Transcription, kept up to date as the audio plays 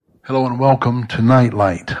Hello and welcome to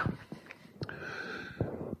Nightlight.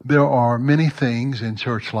 There are many things in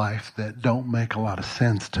church life that don't make a lot of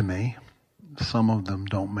sense to me. Some of them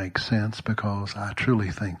don't make sense because I truly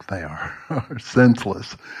think they are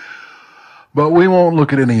senseless. But we won't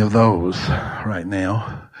look at any of those right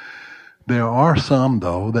now. There are some,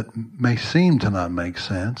 though, that may seem to not make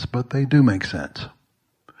sense, but they do make sense.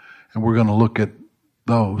 And we're going to look at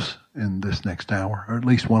those in this next hour, or at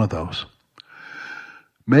least one of those.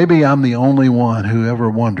 Maybe I'm the only one who ever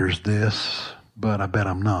wonders this, but I bet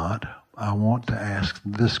I'm not. I want to ask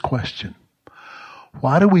this question.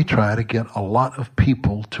 Why do we try to get a lot of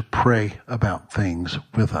people to pray about things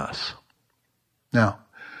with us? Now,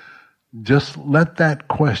 just let that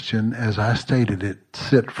question, as I stated it,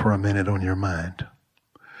 sit for a minute on your mind.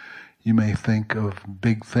 You may think of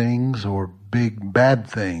big things or big bad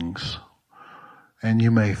things, and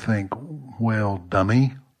you may think, well,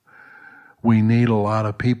 dummy, we need a lot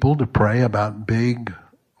of people to pray about big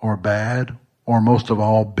or bad, or most of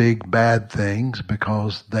all, big bad things,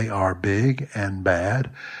 because they are big and bad.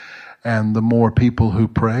 And the more people who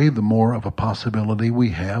pray, the more of a possibility we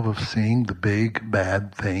have of seeing the big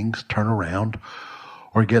bad things turn around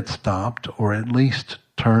or get stopped, or at least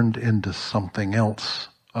turned into something else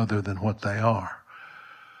other than what they are.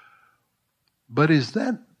 But is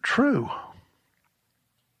that true?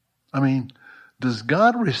 I mean, does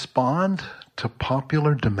God respond to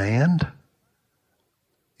popular demand?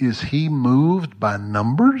 Is he moved by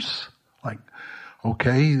numbers? Like,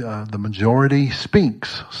 okay, the majority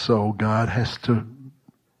speaks, so God has to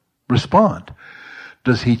respond.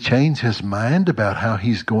 Does he change his mind about how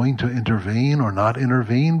he's going to intervene or not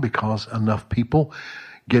intervene because enough people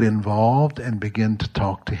get involved and begin to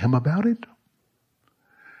talk to him about it?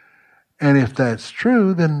 And if that's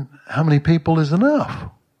true, then how many people is enough?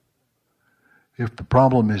 If the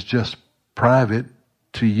problem is just private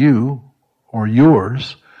to you or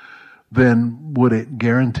yours, then would it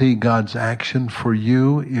guarantee God's action for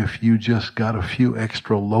you if you just got a few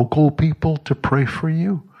extra local people to pray for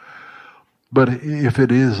you? But if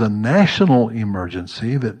it is a national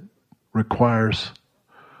emergency that requires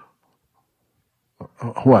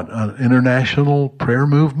an international prayer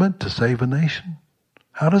movement to save a nation?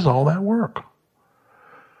 How does all that work?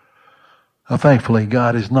 Now, thankfully,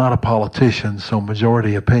 God is not a politician, so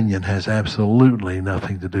majority opinion has absolutely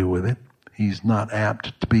nothing to do with it. He's not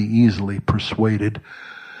apt to be easily persuaded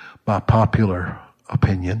by popular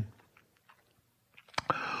opinion.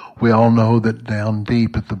 We all know that down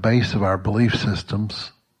deep at the base of our belief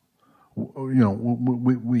systems, we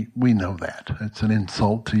know that. It's an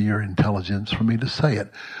insult to your intelligence for me to say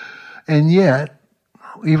it. And yet,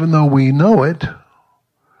 even though we know it,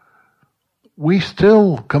 we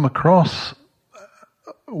still come across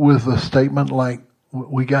with a statement like,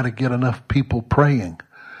 we got to get enough people praying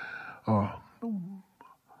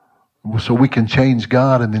so we can change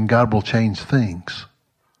God and then God will change things.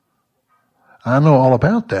 I know all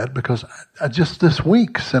about that because I just this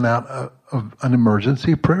week sent out an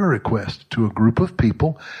emergency prayer request to a group of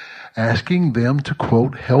people asking them to,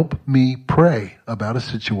 quote, help me pray about a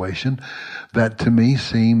situation that to me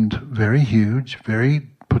seemed very huge, very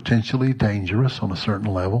potentially dangerous on a certain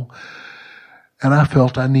level. And I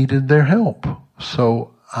felt I needed their help.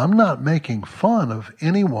 So I'm not making fun of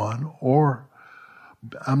anyone, or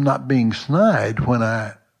I'm not being snide when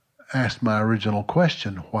I asked my original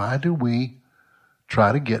question. Why do we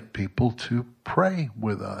try to get people to pray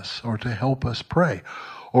with us or to help us pray?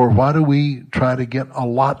 Or why do we try to get a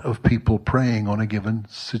lot of people praying on a given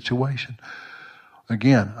situation?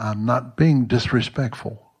 Again, I'm not being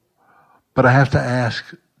disrespectful, but I have to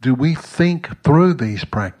ask, do we think through these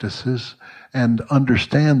practices and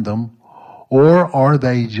understand them, or are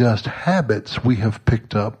they just habits we have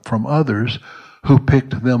picked up from others who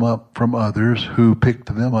picked them up from others who picked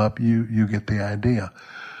them up? You get the idea.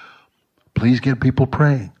 Please get people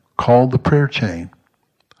praying. Call the prayer chain.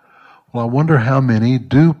 Well, I wonder how many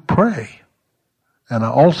do pray. And I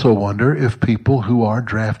also wonder if people who are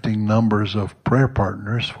drafting numbers of prayer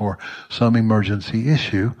partners for some emergency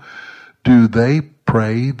issue, do they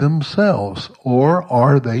pray themselves, or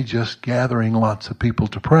are they just gathering lots of people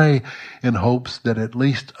to pray in hopes that at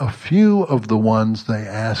least a few of the ones they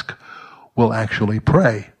ask will actually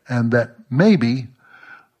pray, and that maybe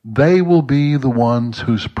they will be the ones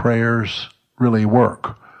whose prayers really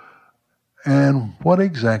work? And what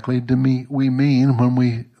exactly do we mean when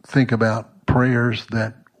we think about prayers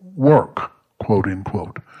that work, quote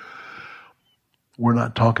unquote? We're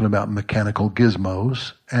not talking about mechanical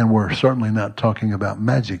gizmos, and we're certainly not talking about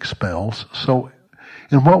magic spells. So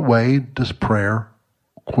in what way does prayer,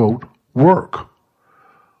 quote, work?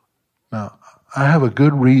 Now, I have a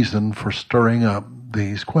good reason for stirring up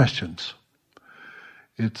these questions.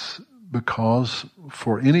 It's because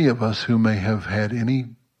for any of us who may have had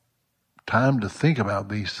any time to think about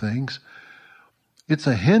these things, it's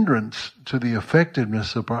a hindrance to the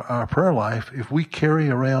effectiveness of our prayer life if we carry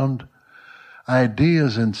around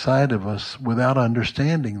ideas inside of us without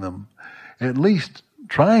understanding them, at least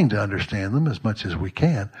trying to understand them as much as we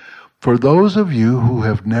can. For those of you who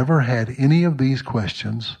have never had any of these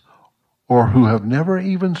questions, or who have never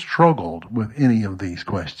even struggled with any of these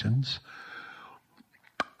questions,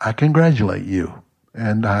 I congratulate you,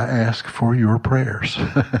 and I ask for your prayers.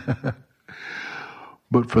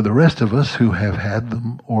 But for the rest of us who have had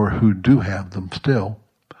them or who do have them still,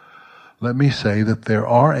 let me say that there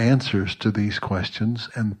are answers to these questions,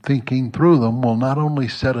 and thinking through them will not only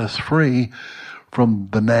set us free from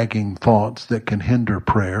the nagging thoughts that can hinder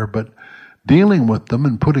prayer, but dealing with them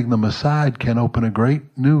and putting them aside can open a great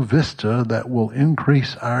new vista that will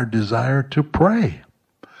increase our desire to pray.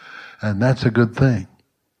 And that's a good thing.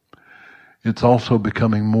 It's also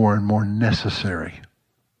becoming more and more necessary.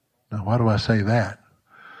 Now, why do I say that?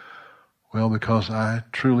 Well, because I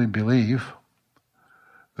truly believe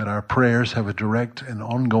that our prayers have a direct and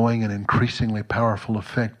ongoing and increasingly powerful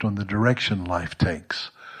effect on the direction life takes.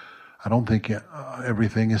 I don't think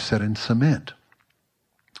everything is set in cement.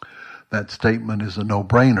 That statement is a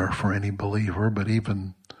no-brainer for any believer, but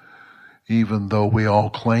even though we all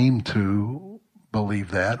claim to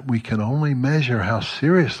believe that, we can only measure how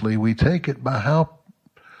seriously we take it by how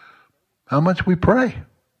much we pray.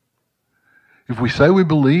 If we say we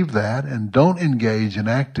believe that and don't engage in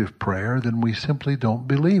active prayer, then we simply don't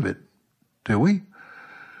believe it, do we?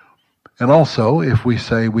 And also, if we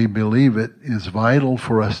say we believe it is vital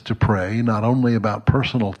for us to pray, not only about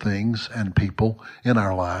personal things and people in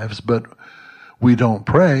our lives, but we don't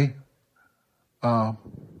pray, and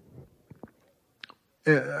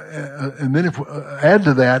then if add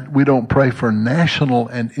to that, we don't pray for national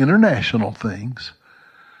and international things,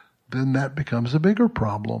 then that becomes a bigger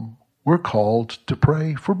problem. We're called to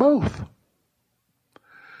pray for both.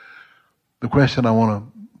 The question I want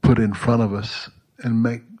to put in front of us and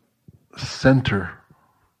make center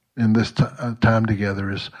in this time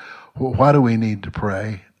together is, why do we need to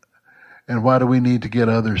pray? And why do we need to get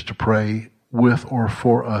others to pray with or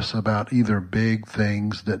for us about either big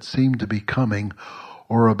things that seem to be coming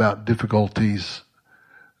or about difficulties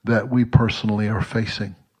that we personally are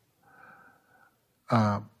facing?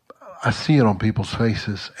 I see it on people's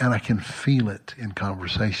faces, and I can feel it in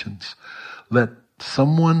conversations. Let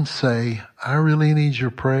someone say, I really need your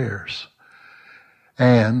prayers.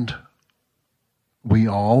 And we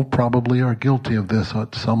all probably are guilty of this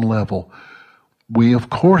at some level. We, of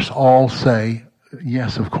course, all say,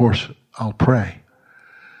 yes, of course, I'll pray.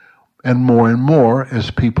 And more, as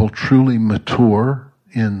people truly mature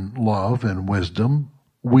in love and wisdom,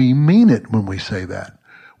 we mean it when we say that.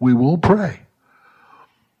 We will pray.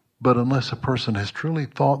 But unless a person has truly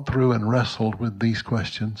thought through and wrestled with these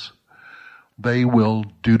questions, they will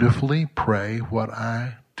dutifully pray what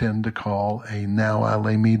I tend to call a now I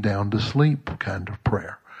lay me down to sleep kind of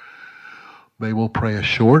prayer. They will pray a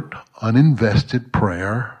short, uninvested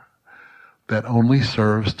prayer that only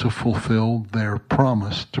serves to fulfill their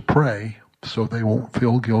promise to pray, so they won't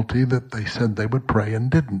feel guilty that they said they would pray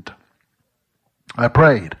and didn't. I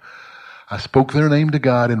prayed. I spoke their name to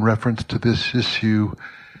God in reference to this issue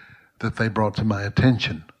that they brought to my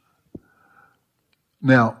attention.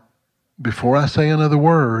 Now, before I say another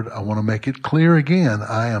word, I want to make it clear again,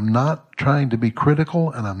 I am not trying to be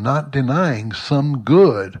critical, and I'm not denying some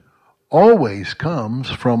good always comes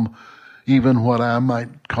from even what I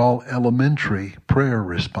might call elementary prayer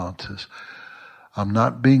responses. I'm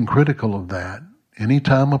not being critical of that.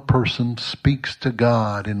 Anytime a person speaks to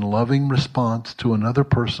God in loving response to another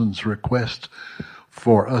person's request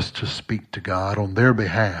for us to speak to God on their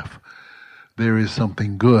behalf, there is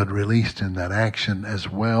something good released in that action, as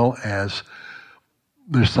well as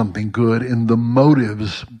there's something good in the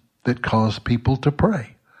motives that cause people to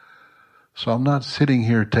pray. So I'm not sitting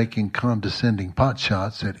here taking condescending pot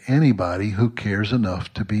shots at anybody who cares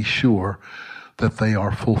enough to be sure that they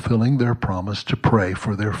are fulfilling their promise to pray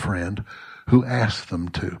for their friend who asked them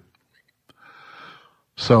to.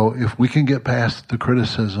 So if we can get past the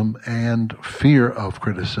criticism and fear of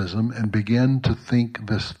criticism and begin to think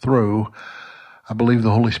this through, I believe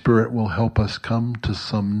the Holy Spirit will help us come to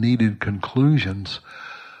some needed conclusions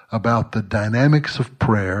about the dynamics of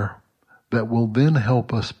prayer that will then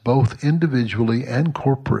help us both individually and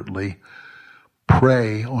corporately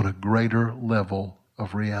pray on a greater level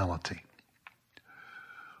of reality.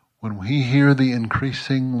 when we hear the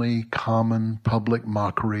increasingly common public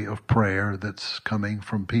mockery of prayer that's coming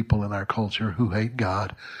from people in our culture who hate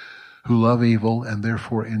God, who love evil, and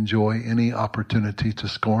therefore enjoy any opportunity to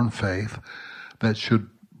scorn faith, that should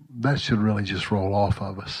really just roll off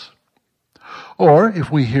of us. Or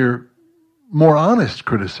if we hear more honest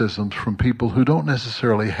criticisms from people who don't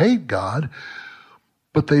necessarily hate God,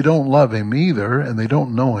 but they don't love Him either, and they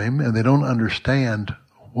don't know Him, and they don't understand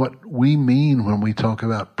what we mean when we talk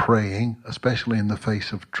about praying, especially in the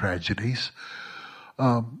face of tragedies,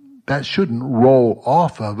 that shouldn't roll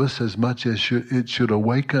off of us as much as it should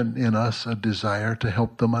awaken in us a desire to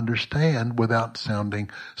help them understand without sounding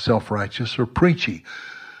self-righteous or preachy.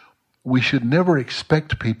 We should never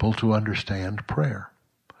expect people to understand prayer.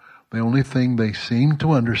 The only thing they seem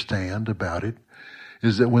to understand about it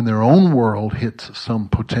is that when their own world hits some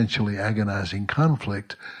potentially agonizing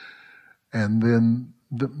conflict, and then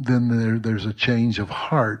there's a change of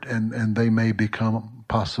heart, and they may become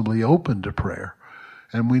possibly open to prayer.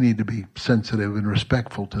 And we need to be sensitive and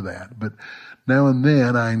respectful to that. But now and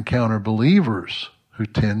then I encounter believers who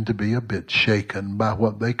tend to be a bit shaken by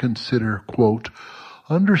what they consider, quote,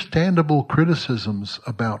 understandable criticisms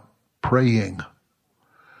about praying.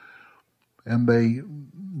 And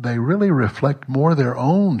they really reflect more their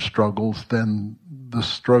own struggles than the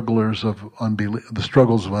struggles of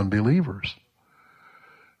unbelievers.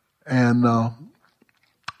 And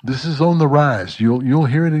this is on the rise. You'll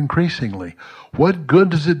hear it increasingly. What good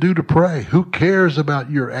does it do to pray? Who cares about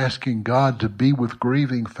your asking God to be with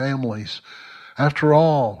grieving families? After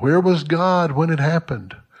all, where was God when it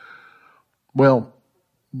happened? Well,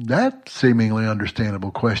 that seemingly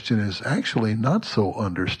understandable question is actually not so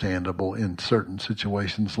understandable in certain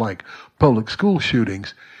situations like public school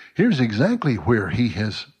shootings. Here's exactly where he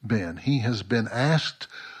has been. He has been asked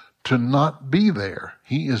to not be there.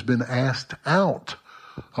 He has been asked out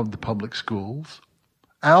of the public schools,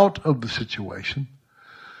 out of the situation.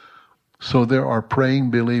 So there are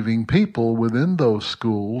praying, believing people within those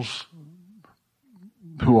schools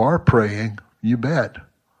who are praying, you bet.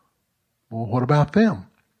 Well, what about them?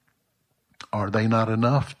 Are they not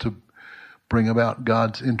enough to bring about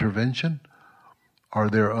God's intervention? Are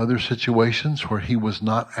there other situations where He was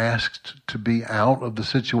not asked to be out of the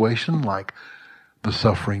situation, like the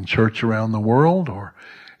suffering church around the world, or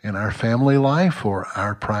in our family life, or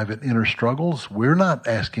our private inner struggles? We're not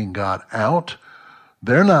asking God out.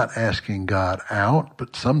 They're not asking God out,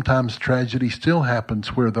 but sometimes tragedy still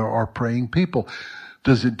happens where there are praying people.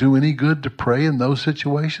 Does it do any good to pray in those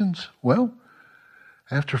situations? Well,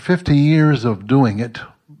 after 50 years of doing it,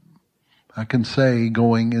 I can say,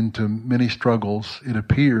 going into many struggles, it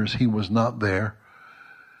appears He was not there.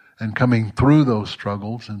 And coming through those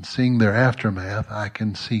struggles and seeing their aftermath, I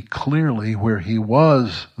can see clearly where He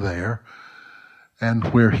was there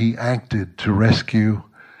and where He acted to rescue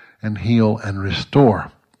and heal and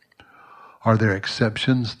restore. Are there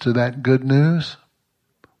exceptions to that good news?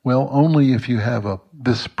 Well, only if you have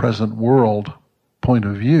this present world point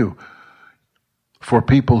of view. For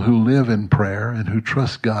people who live in prayer and who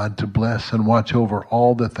trust God to bless and watch over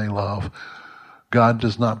all that they love, God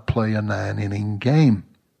does not play a 9-inning game.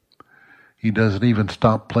 He doesn't even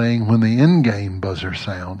stop playing when the end game buzzer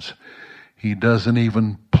sounds. He doesn't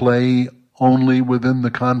even play only within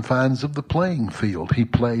the confines of the playing field. He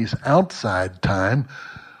plays outside time,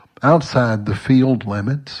 outside the field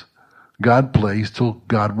limits. God plays till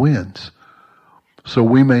God wins. So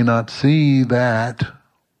we may not see that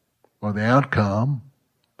or the outcome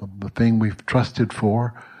of the thing we've trusted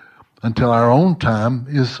for until our own time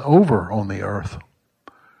is over on the earth.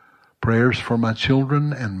 Prayers for my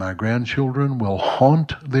children and my grandchildren will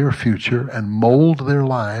haunt their future and mold their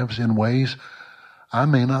lives in ways I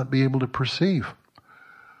may not be able to perceive.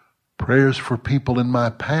 Prayers for people in my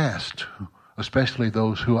past, especially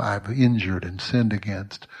those who I've injured and sinned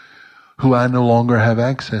against, who I no longer have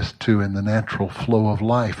access to in the natural flow of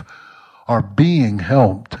life, are being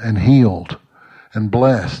helped and healed and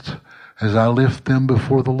blessed as I lift them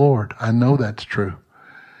before the Lord. I know that's true.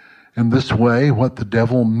 In this way, what the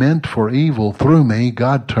devil meant for evil through me,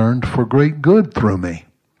 God turned for great good through me.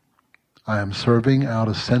 I am serving out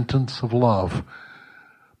a sentence of love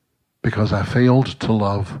because I failed to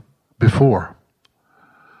love before.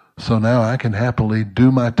 So now I can happily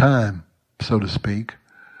do my time, so to speak,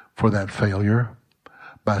 for that failure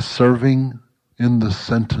by serving in the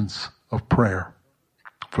sentence of prayer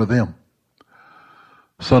for them.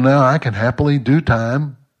 So now I can happily do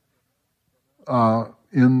time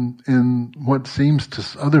in what seems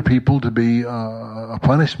to other people to be a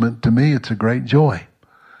punishment. To me, it's a great joy,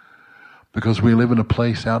 because we live in a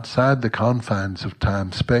place outside the confines of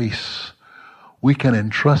time, space, we can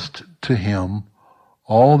entrust to Him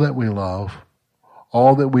all that we love,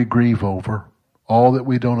 all that we grieve over, all that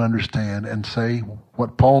we don't understand, and say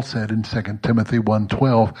what Paul said in 2 Timothy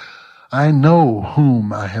 1:12, I know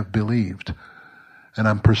whom I have believed, and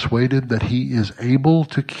I'm persuaded that He is able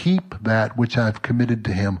to keep that which I've committed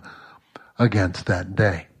to Him against that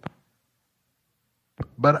day.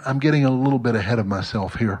 But I'm getting a little bit ahead of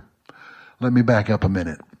myself here. Let me back up a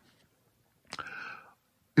minute.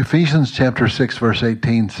 Ephesians chapter 6 verse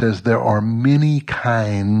 18 says there are many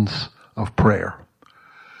kinds of prayer.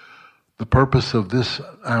 The purpose of this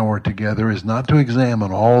hour together is not to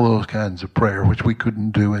examine all those kinds of prayer, which we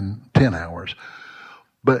couldn't do in 10 hours,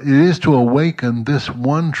 but it is to awaken this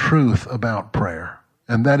one truth about prayer,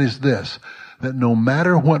 and that is this, that no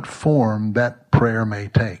matter what form that prayer may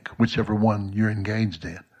take, whichever one you're engaged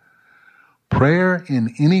in, prayer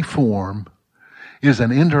in any form is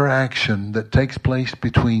an interaction that takes place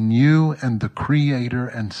between you and the Creator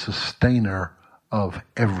and Sustainer of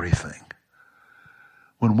everything.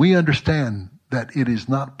 When we understand that it is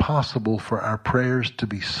not possible for our prayers to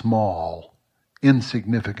be small,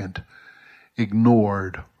 insignificant,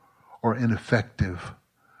 ignored, or ineffective,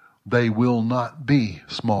 they will not be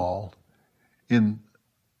small,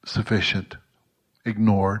 insufficient,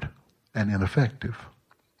 ignored, and ineffective.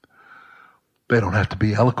 They don't have to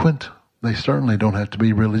be eloquent. They certainly don't have to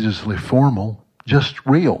be religiously formal, just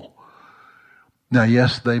real. Now,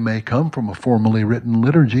 yes, they may come from a formally written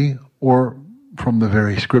liturgy or from the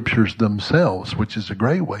very scriptures themselves, which is a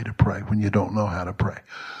great way to pray when you don't know how to pray.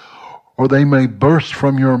 Or they may burst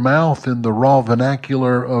from your mouth in the raw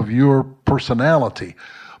vernacular of your personality.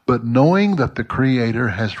 But knowing that the Creator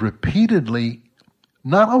has repeatedly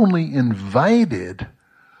not only invited,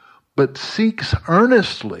 but seeks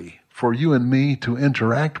earnestly for you and me to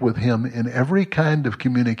interact with Him in every kind of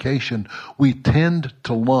communication, we tend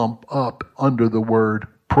to lump up under the word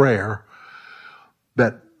prayer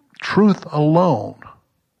that truth alone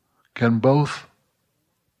can both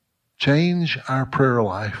change our prayer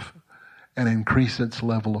life and increase its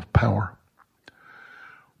level of power.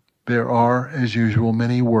 There are, as usual,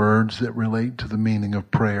 many words that relate to the meaning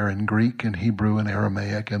of prayer in Greek and Hebrew and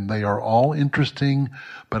Aramaic, and they are all interesting,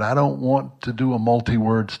 but I don't want to do a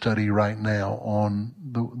multi-word study right now on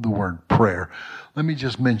the word prayer. Let me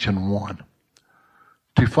just mention one.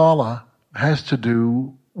 Tifala has to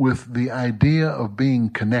do with the idea of being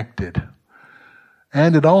connected,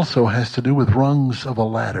 and it also has to do with rungs of a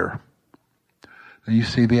ladder. You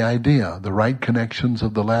see the idea. The right connections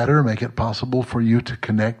of the ladder make it possible for you to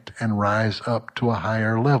connect and rise up to a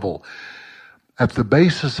higher level. At the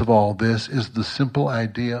basis of all this is the simple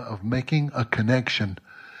idea of making a connection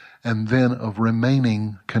and then of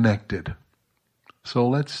remaining connected. So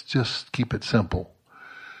let's just keep it simple.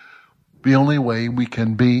 The only way we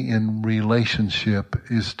can be in relationship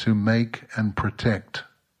is to make and protect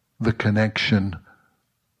the connection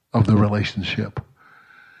of the relationship.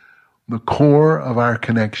 The core of our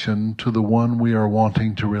connection to the one we are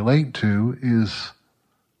wanting to relate to is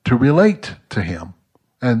to relate to Him.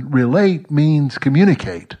 And relate means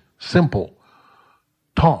communicate. Simple.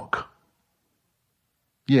 Talk.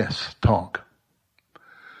 Yes, talk.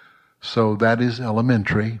 So that is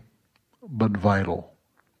elementary, but vital.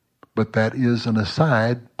 But that is an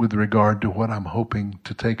aside with regard to what I'm hoping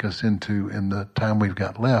to take us into in the time we've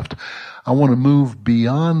got left. I want to move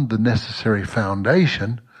beyond the necessary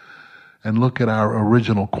foundation and look at our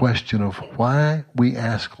original question of why we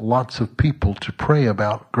ask lots of people to pray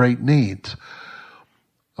about great needs.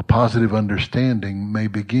 A positive understanding may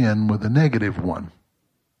begin with a negative one.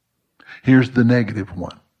 Here's the negative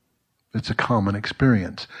one. It's a common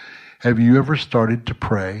experience. Have you ever started to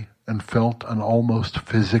pray and felt an almost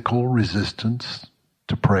physical resistance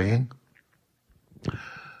to praying?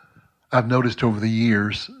 I've noticed over the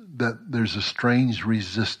years that there's a strange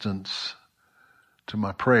resistance to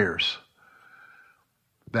my prayers.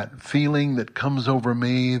 That feeling that comes over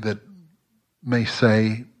me that may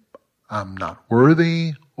say I'm not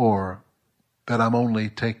worthy, or that I'm only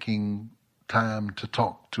taking time to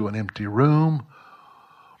talk to an empty room,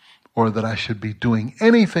 or that I should be doing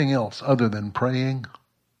anything else other than praying.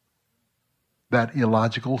 That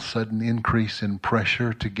illogical sudden increase in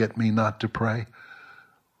pressure to get me not to pray.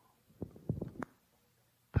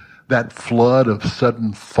 That flood of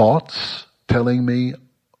sudden thoughts telling me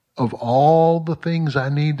of all the things I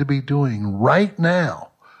need to be doing right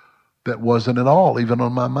now that wasn't at all even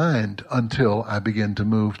on my mind until I begin to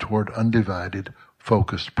move toward undivided,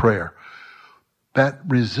 focused prayer. That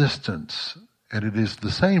resistance, and it is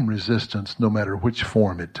the same resistance no matter which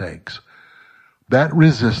form it takes, that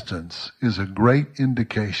resistance is a great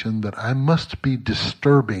indication that I must be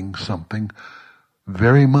disturbing something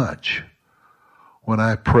very much when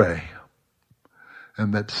I pray,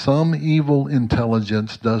 and that some evil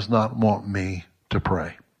intelligence does not want me to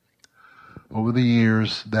pray. Over the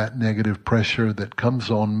years, that negative pressure that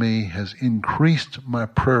comes on me has increased my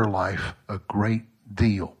prayer life a great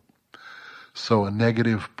deal. So a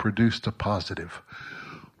negative produced a positive.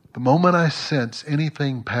 The moment I sense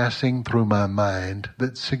anything passing through my mind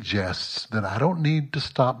that suggests that I don't need to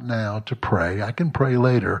stop now to pray, I can pray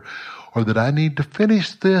later, or that I need to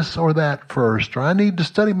finish this or that first, or I need to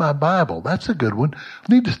study my Bible. That's a good one.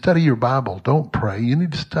 You need to study your Bible. Don't pray. You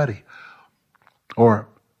need to study. Or,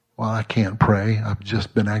 well, I can't pray. I've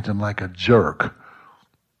just been acting like a jerk.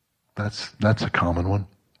 That's a common one.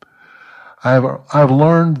 I've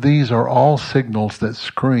learned these are all signals that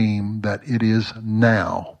scream that it is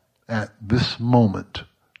now, at this moment,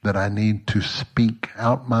 that I need to speak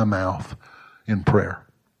out my mouth in prayer.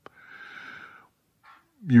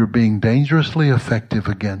 You're being dangerously effective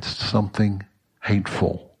against something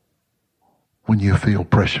hateful when you feel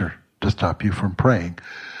pressure to stop you from praying.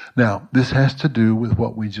 Now, this has to do with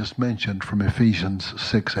what we just mentioned from Ephesians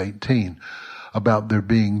 6:18 about there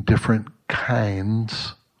being different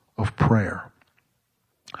kinds of prayer.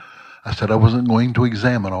 I said I wasn't going to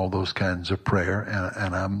examine all those kinds of prayer,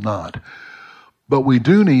 and I'm not. But we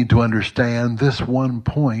do need to understand this one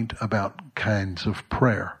point about kinds of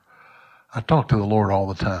prayer. I talk to the Lord all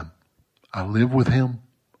the time. I live with Him.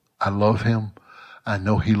 I love Him. I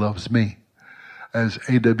know He loves me. As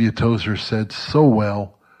A.W. Tozer said so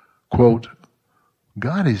well, quote,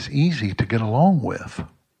 God is easy to get along with.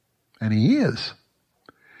 And He is.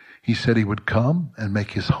 He said He would come and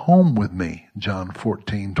make His home with me, John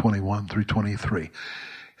 14:21 through 23.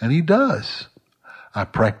 And He does. I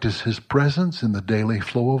practice His presence in the daily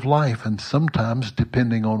flow of life, and sometimes,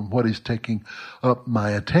 depending on what is taking up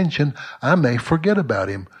my attention, I may forget about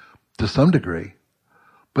Him to some degree.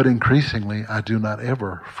 But increasingly, I do not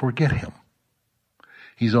ever forget Him.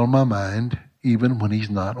 He's on my mind, even when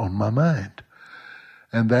He's not on my mind.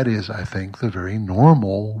 And that is, I think, the very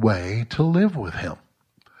normal way to live with Him.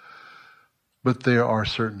 But there are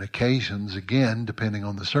certain occasions, again, depending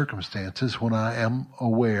on the circumstances, when I am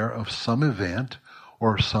aware of some event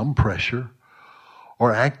or some pressure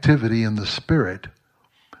or activity in the Spirit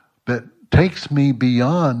that takes me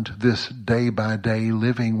beyond this day-by-day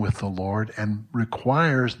living with the Lord and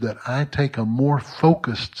requires that I take a more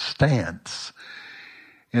focused stance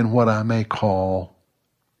in what I may call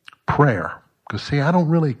prayer. Because, see, I don't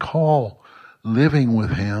really call living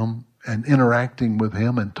with Him and interacting with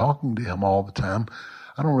Him and talking to Him all the time,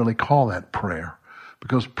 I don't really call that prayer.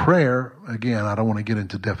 Because prayer, again, I don't want to get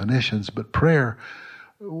into definitions, but prayer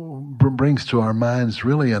brings to our minds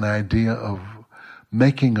really an idea of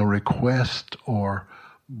making a request or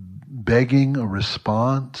begging a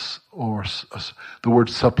response, or the word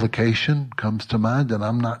supplication comes to mind, and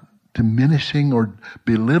I'm not diminishing or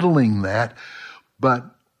belittling that, but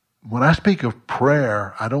when I speak of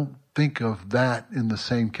prayer, I don't think of that in the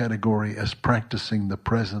same category as practicing the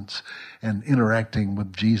presence and interacting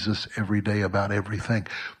with Jesus every day about everything.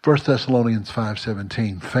 1 Thessalonians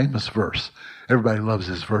 5:17, famous verse. Everybody loves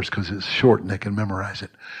this verse because it's short and they can memorize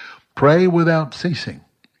it. Pray without ceasing.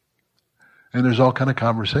 And there's all kind of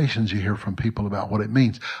conversations you hear from people about what it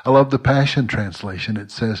means. I love the Passion Translation.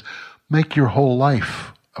 It says, make your whole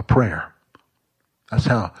life a prayer. That's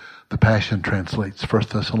how the Passion translates 1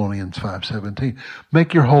 Thessalonians 5:17.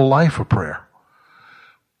 Make your whole life a prayer.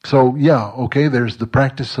 So, yeah, okay, there's the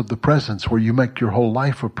practice of the presence where you make your whole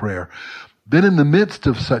life a prayer. Then in the midst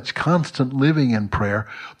of such constant living in prayer,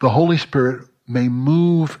 the Holy Spirit may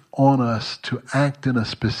move on us to act in a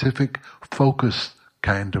specific focus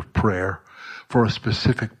kind of prayer for a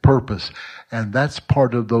specific purpose. And that's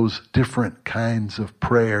part of those different kinds of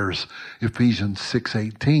prayers Ephesians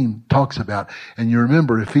 6:18 talks about. And you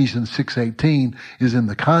remember Ephesians 6:18 is in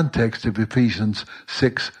the context of Ephesians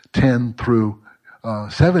 6:10 through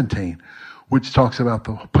 17, which talks about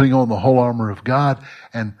putting on the whole armor of God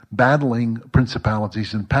and battling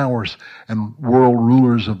principalities and powers and world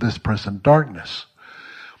rulers of this present darkness.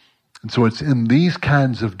 And so it's in these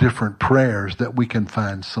kinds of different prayers that we can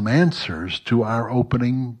find some answers to our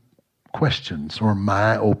opening questions, or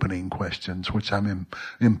my opening questions, which I'm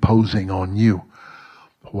imposing on you.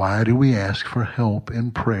 Why do we ask for help in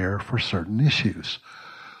prayer for certain issues?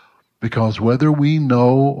 Because whether we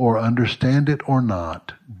know or understand it or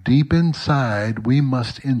not, deep inside we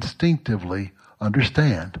must instinctively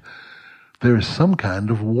understand there is some kind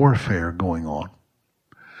of warfare going on.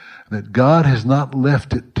 That God has not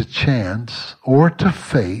left it to chance or to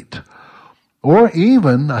fate, or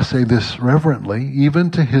even, I say this reverently, even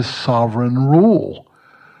to His sovereign rule.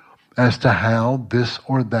 as to how this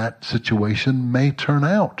or that situation may turn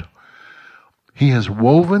out. He has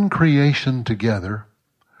woven creation together,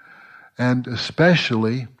 and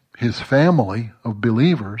especially his family of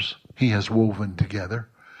believers he has woven together.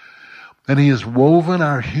 And he has woven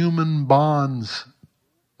our human bonds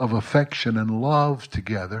of affection and love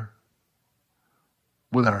together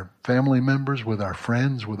with our family members, with our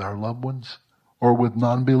friends, with our loved ones, or with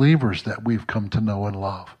non-believers that we've come to know and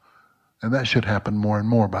love. And that should happen more and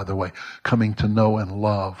more, by the way, coming to know and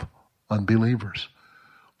love unbelievers.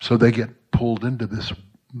 So they get pulled into this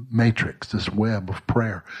matrix, this web of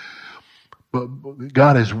prayer. But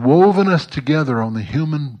God has woven us together on the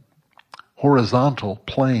human horizontal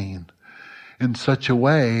plane in such a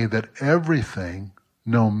way that everything,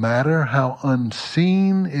 no matter how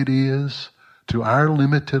unseen it is to our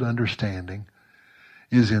limited understanding,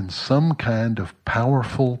 is in some kind of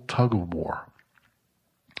powerful tug-of-war.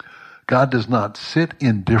 God does not sit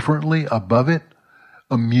indifferently above it,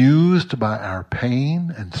 amused by our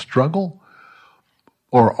pain and struggle,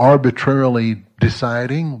 or arbitrarily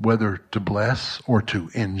deciding whether to bless or to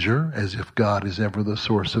injure, as if God is ever the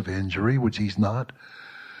source of injury, which He's not.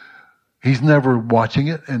 He's never watching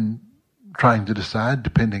it and trying to decide,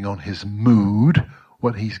 depending on His mood,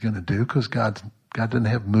 what He's going to do, because God doesn't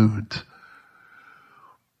have moods.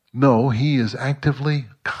 No, He is actively,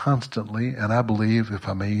 constantly, and I believe, if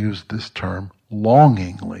I may use this term,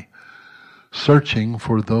 longingly searching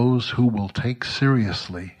for those who will take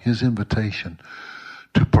seriously His invitation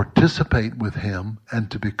to participate with Him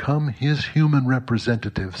and to become His human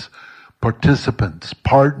representatives, participants,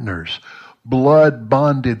 partners,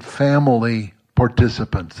 blood-bonded family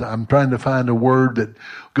participants. I'm trying to find a word that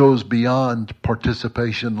goes beyond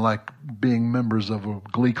participation, like being members of a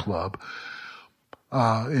glee club.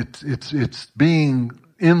 It's being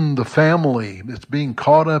in the family. It's being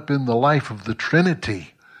caught up in the life of the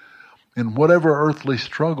Trinity. In whatever earthly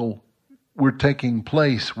struggle we're taking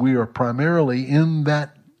place, we are primarily in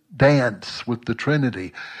that dance with the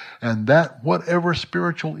Trinity. And that whatever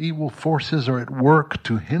spiritual evil forces are at work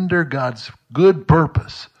to hinder God's good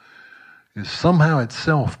purpose is somehow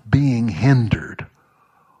itself being hindered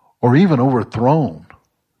or even overthrown,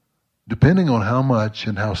 depending on how much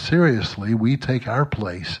and how seriously we take our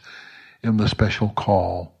place in the special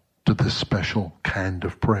call to this special kind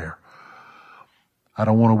of prayer. I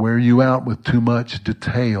don't want to wear you out with too much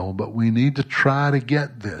detail, but we need to try to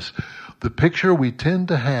get this. The picture we tend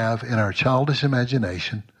to have in our childish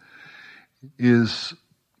imagination is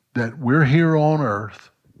that we're here on earth.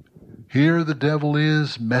 Here the devil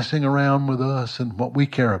is messing around with us and what we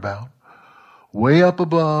care about. Way up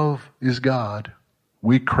above is God.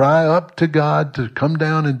 We cry up to God to come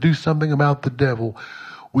down and do something about the devil.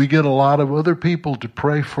 We get a lot of other people to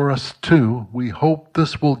pray for us too. We hope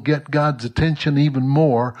this will get God's attention even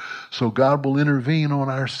more, so God will intervene on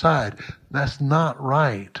our side. That's not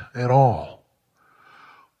right at all.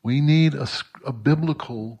 We need a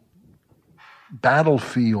biblical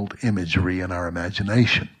battlefield imagery in our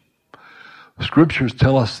imagination. The Scriptures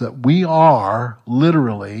tell us that we are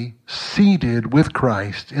literally seated with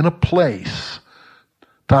Christ in a place,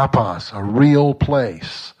 tapas, a real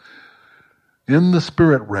place, in the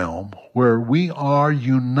spirit realm, where we are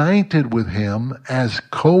united with Him as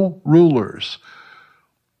co-rulers.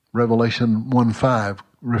 Revelation 1:5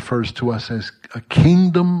 refers to us as a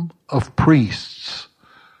kingdom of priests,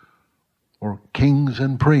 or kings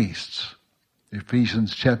and priests.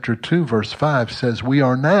 Ephesians chapter 2 verse 5 says we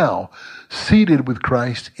are now seated with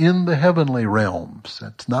Christ in the heavenly realms.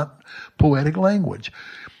 That's not poetic language.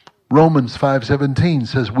 Romans 5:17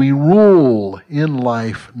 says we rule in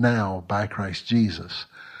life now by Christ Jesus.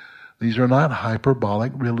 These are not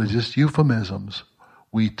hyperbolic religious euphemisms.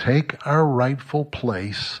 We take our rightful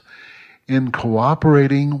place in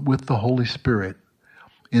cooperating with the Holy Spirit,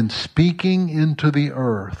 in speaking into the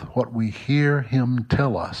earth what we hear Him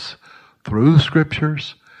tell us through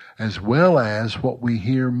Scriptures, as well as what we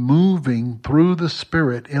hear moving through the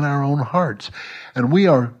Spirit in our own hearts. And we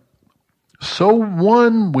are so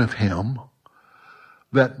one with Him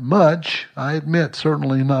that much, I admit,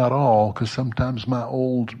 certainly not all, because sometimes my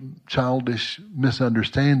old childish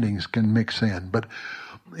misunderstandings can mix in, but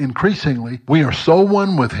increasingly, we are so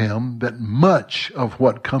one with Him that much of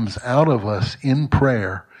what comes out of us in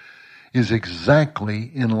prayer is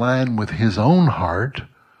exactly in line with His own heart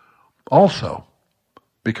also,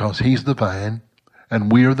 because He's the vine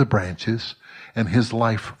and we are the branches, and His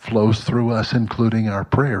life flows through us, including our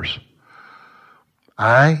prayers.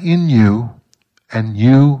 I in you and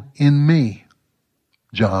you in me.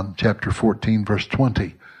 John chapter 14 verse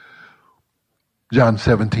 20. John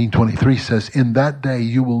 17:23 says, in that day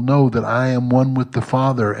you will know that I am one with the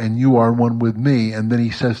Father and you are one with me. And then he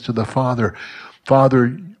says to the Father,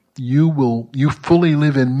 Father, you fully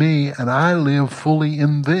live in me and I live fully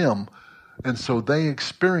in them. And so they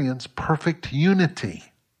experience perfect unity.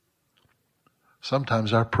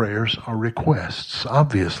 Sometimes our prayers are requests,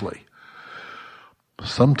 obviously.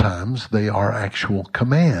 Sometimes they are actual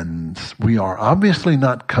commands. We are obviously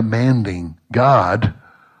not commanding God.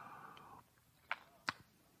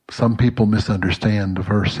 Some people misunderstand the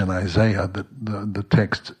verse in Isaiah. The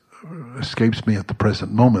text escapes me at the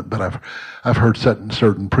present moment, but I've heard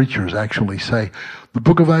certain preachers actually say, the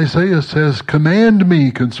book of Isaiah says, command me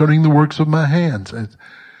concerning the works of my hands.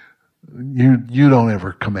 You don't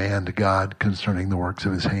ever command God concerning the works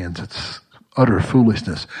of his hands. It's utter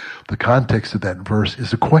foolishness. The context of that verse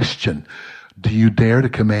is a question. Do you dare to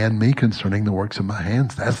command me concerning the works of my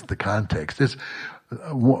hands? That's the context. It's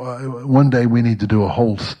one day we need to do a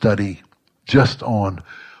whole study just on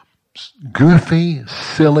goofy,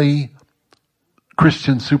 silly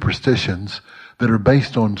Christian superstitions that are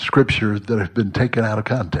based on scriptures that have been taken out of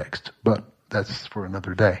context. But that's for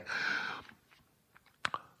another day.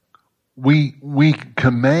 We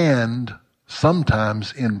command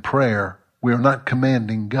sometimes in prayer. We are not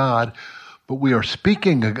commanding God, but we are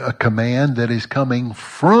speaking a command that is coming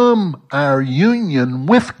from our union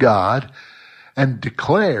with God and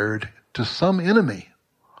declared to some enemy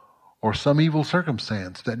or some evil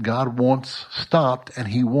circumstance that God wants stopped, and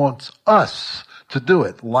he wants us to do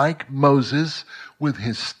it, like Moses with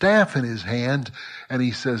his staff in his hand, and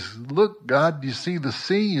he says, look, God, you see the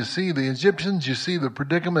sea, you see the Egyptians, you see the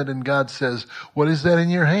predicament, and God says, what is that in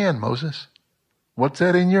your hand, Moses? What's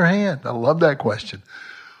that in your hand? I love that question,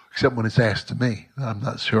 except when it's asked to me. I'm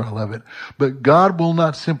not sure I love it. But God will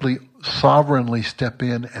not simply sovereignly step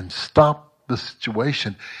in and stop the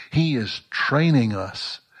situation. He is training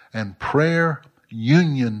us, and prayer,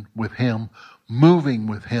 union with him, moving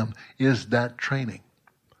with him is that training.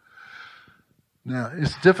 Now,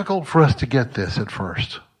 it's difficult for us to get this at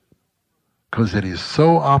first because it is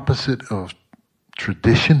so opposite of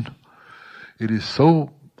tradition. It is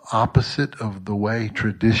so opposite of the way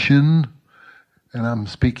tradition, and I'm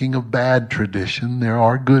speaking of bad tradition. There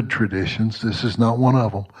are good traditions. This is not one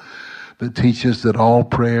of them, that teaches that all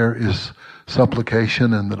prayer is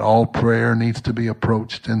supplication and that all prayer needs to be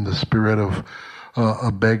approached in the spirit of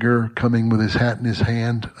a beggar coming with his hat in his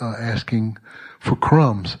hand, asking for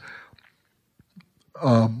crumbs.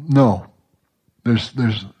 No. There's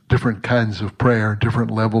different kinds of prayer,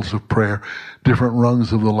 different levels of prayer, different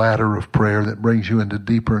rungs of the ladder of prayer that brings you into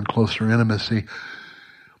deeper and closer intimacy.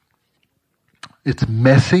 It's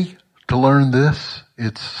messy to learn this.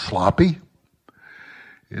 It's sloppy.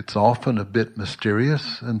 It's often a bit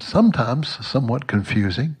mysterious and sometimes somewhat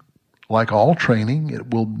confusing. Like all training, it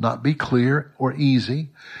will not be clear or easy.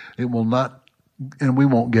 It will not, and we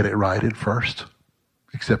won't get it right at first,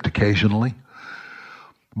 except occasionally.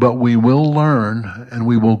 But we will learn and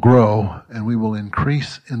we will grow and we will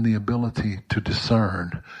increase in the ability to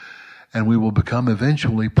discern. And we will become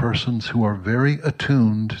eventually persons who are very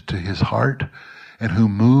attuned to his heart and who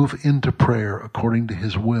move into prayer according to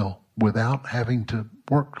his will without having to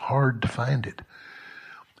work hard to find it.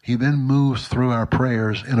 He then moves through our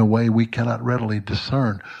prayers in a way we cannot readily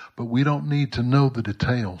discern, but we don't need to know the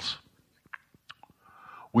details.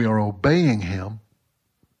 We are obeying him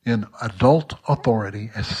in adult authority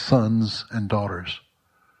as sons and daughters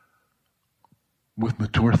with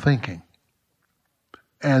mature thinking.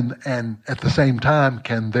 And at the same time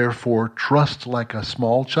can therefore trust like a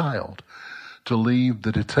small child to leave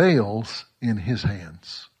the details in his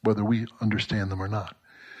hands, whether we understand them or not.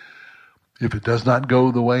 If it does not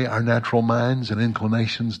go the way our natural minds and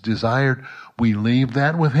inclinations desired, we leave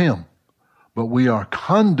that with him. But we are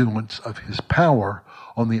conduits of his power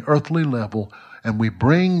on the earthly level, and we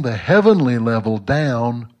bring the heavenly level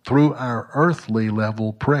down through our earthly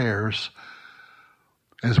level prayers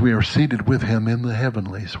as we are seated with him in the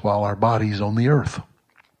heavenlies while our body's on the earth.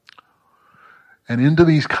 And into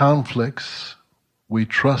these conflicts, we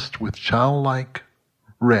trust with childlike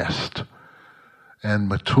rest and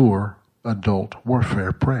mature adult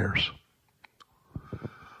warfare prayers.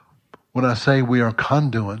 When I say we are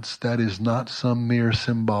conduits, that is not some mere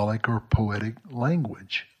symbolic or poetic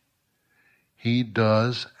language. He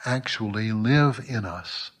does actually live in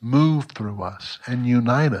us, move through us, and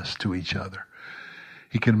unite us to each other.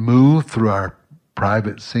 He can move through our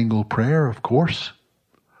private single prayer, of course.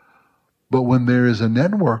 But when there is a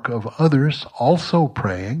network of others also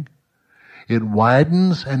praying, it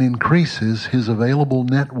widens and increases his available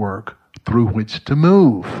network through which to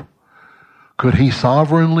move. Could he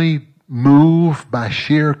sovereignly move by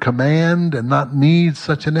sheer command and not need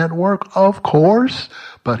such a network? Of course,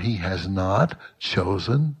 but he has not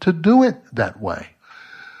chosen to do it that way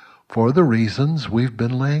for the reasons we've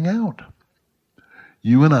been laying out.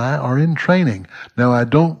 You and I are in training. Now, I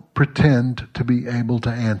don't pretend to be able to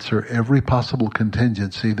answer every possible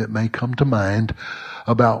contingency that may come to mind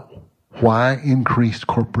about why increased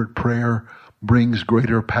corporate prayer brings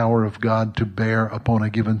greater power of God to bear upon a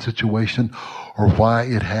given situation, or why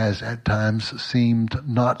it has at times seemed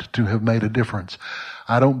not to have made a difference.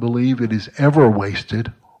 I don't believe it is ever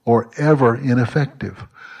wasted or ever ineffective.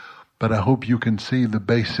 But I hope you can see the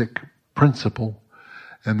basic principle,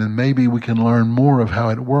 and then maybe we can learn more of how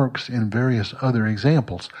it works in various other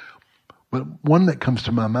examples. But one that comes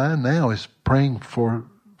to my mind now is praying for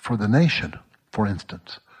the nation, for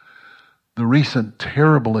instance. The recent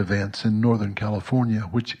terrible events in Northern California,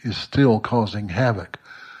 which is still causing havoc,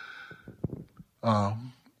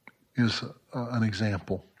 is an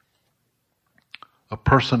example. A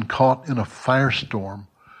person caught in a firestorm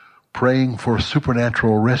praying for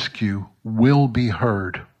supernatural rescue will be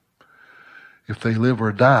heard. If they live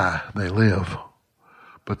or die, they live.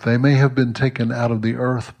 But they may have been taken out of the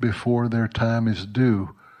earth before their time is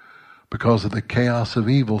due because of the chaos of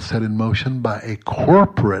evil set in motion by a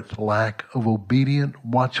corporate lack of obedient,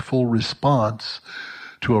 watchful response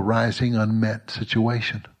to a rising unmet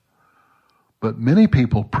situation. But many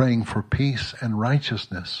people praying for peace and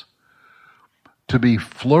righteousness to be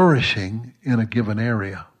flourishing in a given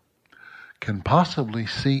area can possibly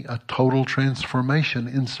see a total transformation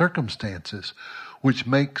in circumstances, which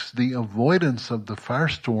makes the avoidance of the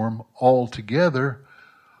firestorm altogether,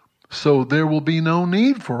 so there will be no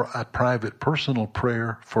need for a private personal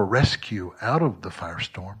prayer for rescue out of the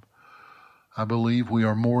firestorm. I believe we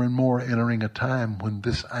are more and more entering a time when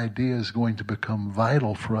this idea is going to become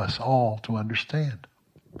vital for us all to understand.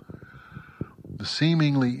 The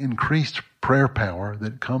seemingly increased prayer power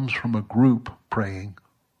that comes from a group praying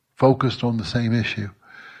focused on the same issue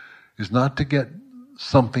is not to get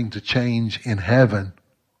something to change in heaven.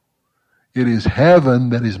 It is heaven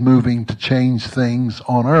that is moving to change things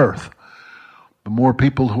on earth. The more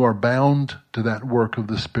people who are bound to that work of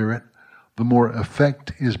the Spirit, the more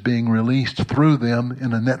effect is being released through them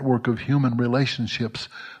in a network of human relationships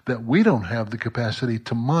that we don't have the capacity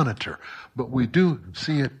to monitor. But we do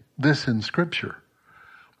see this in Scripture.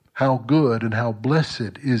 How good and how blessed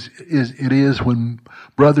it is when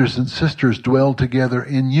brothers and sisters dwell together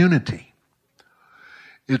in unity.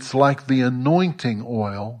 It's like the anointing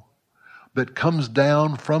oil that comes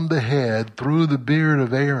down from the head through the beard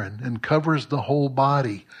of Aaron and covers the whole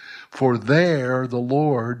body. For there the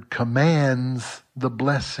Lord commands the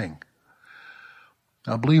blessing.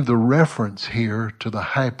 I believe the reference here to the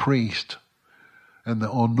high priest and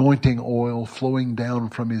the anointing oil flowing down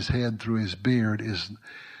from his head through his beard is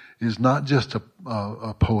not just a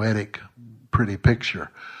poetic, pretty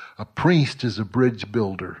picture. A priest is a bridge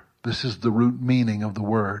builder. This is the root meaning of the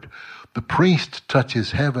word. The priest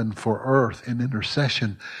touches heaven for earth in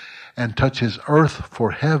intercession and touches earth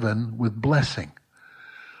for heaven with blessing.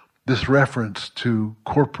 This reference to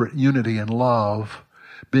corporate unity and love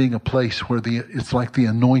being a place where it's like the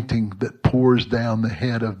anointing that pours down the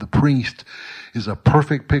head of the priest is a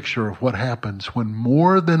perfect picture of what happens when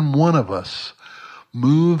more than one of us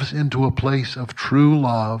moves into a place of true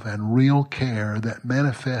love and real care that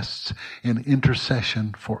manifests in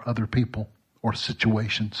intercession for other people or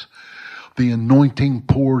situations. The anointing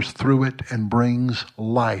pours through it and brings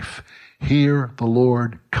life. Here the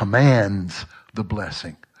Lord commands the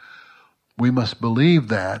blessing. We must believe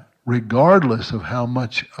that regardless of how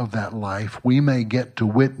much of that life we may get to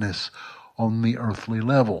witness on the earthly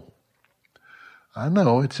level. I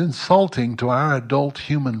know it's insulting to our adult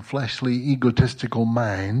human fleshly egotistical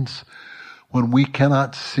minds when we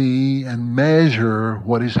cannot see and measure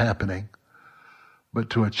what is happening. But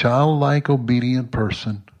to a childlike obedient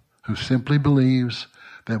person who simply believes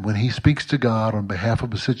that when he speaks to God on behalf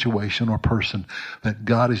of a situation or person, that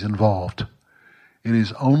God is involved, it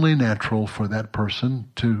is only natural for that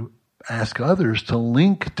person to ask others to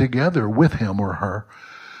link together with him or her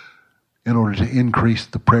in order to increase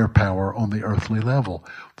the prayer power on the earthly level.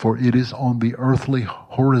 For it is on the earthly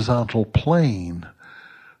horizontal plane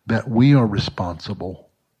that we are responsible.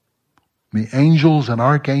 The angels and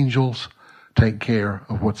archangels take care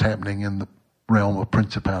of what's happening in the realm of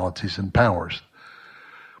principalities and powers.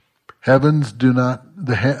 Heaven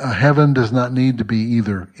does not need to be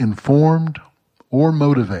either informed or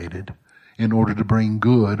motivated in order to bring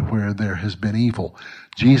good where there has been evil.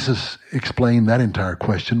 Jesus explained that entire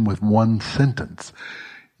question with one sentence.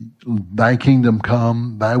 Thy kingdom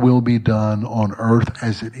come, thy will be done on earth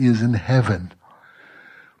as it is in heaven.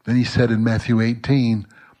 Then he said in Matthew 18,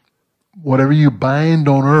 whatever you bind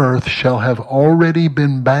on earth shall have already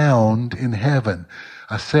been bound in heaven.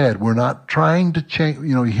 I said, we're not trying to change,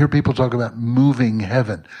 you hear people talk about moving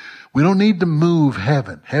heaven. We don't need to move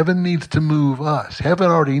heaven. Heaven needs to move us. Heaven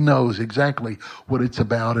already knows exactly what it's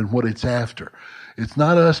about and what it's after. It's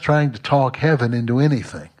not us trying to talk heaven into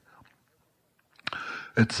anything.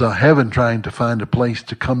 It's heaven trying to find a place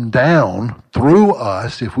to come down through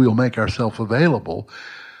us if we'll make ourselves available.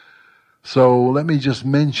 So let me just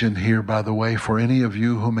mention here, by the way, for any of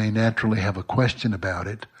you who may naturally have a question about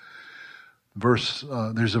it, there's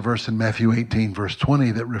a verse in Matthew 18, verse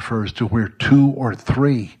 20 that refers to where 2 or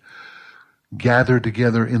 3 gather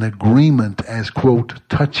together in agreement as, quote,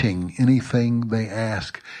 touching anything they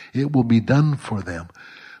ask, it will be done for them.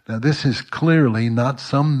 Now, this is clearly not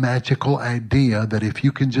some magical idea that if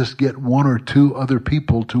you can just get 1 or 2 other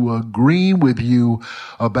people to agree with you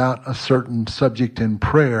about a certain subject in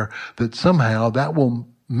prayer, that somehow that will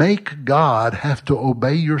make God have to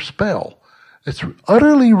obey your spell. It's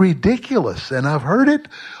utterly ridiculous, and I've heard it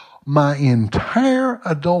my entire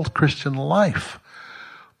adult Christian life.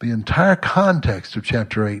 The entire context of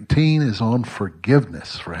chapter 18 is on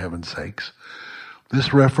forgiveness, for heaven's sakes.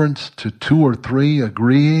 This reference to 2 or 3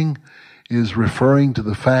 agreeing is referring to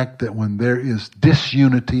the fact that when there is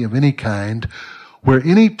disunity of any kind, where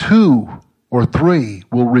any 2 or 3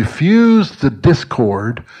 will refuse the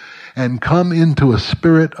discord and come into a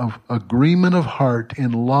spirit of agreement of heart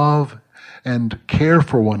in love and care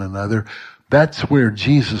for one another, that's where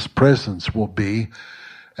Jesus' presence will be,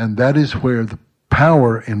 and that is where the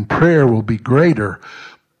power in prayer will be greater.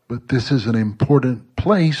 But this is an important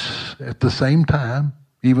place at the same time,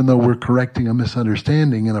 even though we're correcting a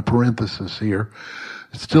misunderstanding in a parenthesis here.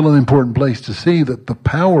 It's still an important place to see that the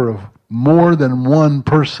power of more than one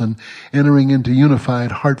person entering into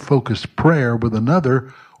unified heart-focused prayer with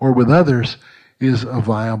another or with others is a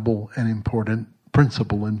viable and important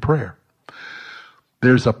principle in prayer.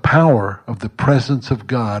 There's a power of the presence of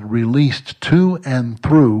God released to and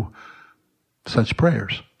through such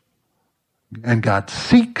prayers. And God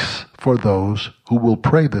seeks for those who will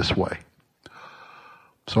pray this way.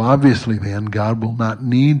 So obviously then, God will not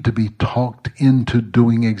need to be talked into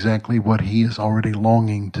doing exactly what He is already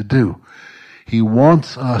longing to do. He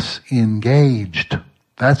wants us engaged.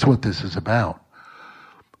 That's what this is about.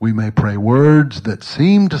 We may pray words that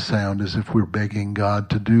seem to sound as if we're begging God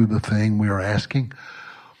to do the thing we are asking,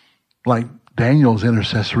 like Daniel's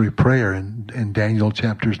intercessory prayer in Daniel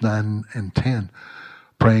chapters 9 and 10,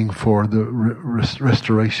 praying for the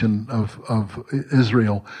restoration of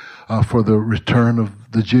Israel, for the return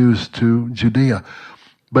of the Jews to Judea.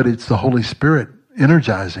 But it's the Holy Spirit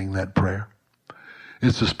energizing that prayer.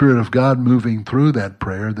 It's the Spirit of God moving through that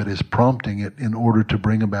prayer that is prompting it in order to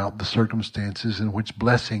bring about the circumstances in which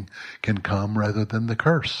blessing can come rather than the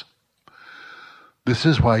curse. This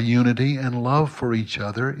is why unity and love for each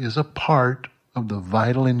other is a part of the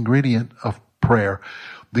vital ingredient of prayer.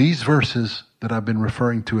 These verses that I've been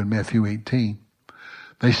referring to in Matthew 18,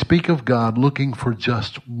 they speak of God looking for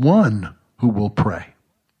just one who will pray.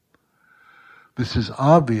 This is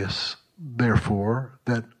obvious, therefore,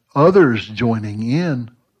 that others joining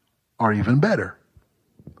in are even better.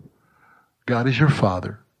 God is your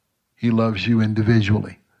Father. He loves you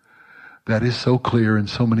individually. That is so clear in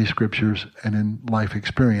so many scriptures and in life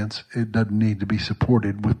experience, it doesn't need to be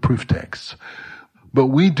supported with proof texts. But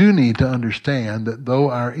we do need to understand that though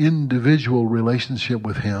our individual relationship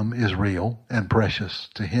with Him is real and precious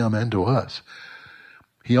to Him and to us,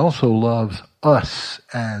 He also loves us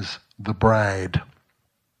as the bride.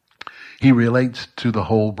 He relates to the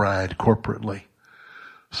whole bride corporately.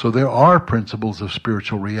 So there are principles of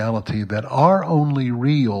spiritual reality that are only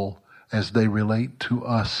real as they relate to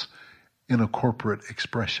us in a corporate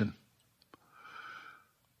expression.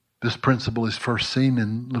 This principle is first seen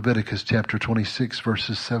in Leviticus chapter 26,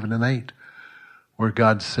 verses 7 and 8, where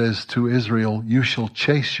God says to Israel, "You shall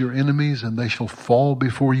chase your enemies, and they shall fall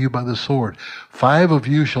before you by the sword. 5 of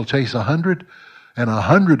you shall chase 100, and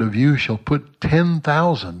 100 of you shall put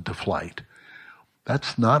 10,000 to flight."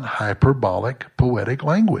 That's not hyperbolic, poetic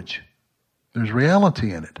language. There's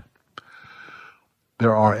reality in it.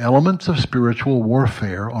 There are elements of spiritual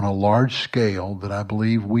warfare on a large scale that I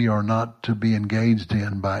believe we are not to be engaged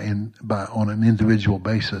in on an individual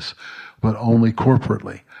basis, but only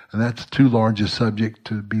corporately. And that's too large a subject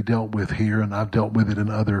to be dealt with here, and I've dealt with it in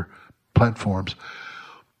other platforms.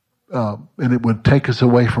 And it would take us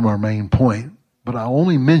away from our main point, but I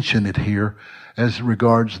only mention it here as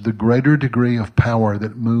regards the greater degree of power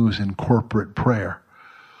that moves in corporate prayer.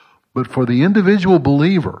 But for the individual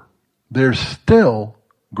believer, there's still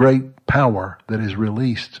great power that is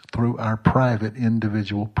released through our private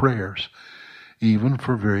individual prayers, even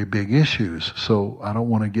for very big issues. So I don't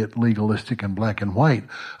want to get legalistic and black and white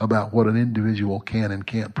about what an individual can and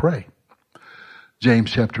can't pray.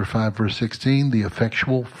 James chapter 5 verse 16, the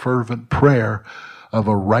effectual fervent prayer of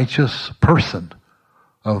a righteous person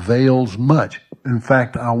avails much. In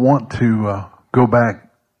fact, I want to go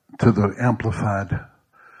back to the amplified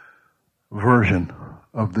version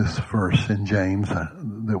of this verse in James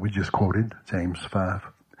that we just quoted, James 5.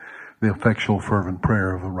 The effectual fervent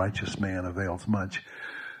prayer of a righteous man avails much.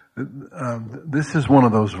 This is one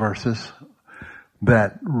of those verses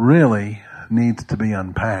that really needs to be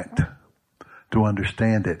unpacked to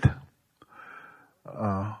understand it.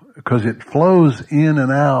 Because it flows in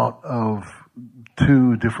and out of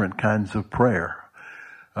two different kinds of prayer.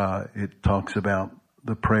 It talks about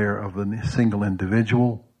the prayer of a single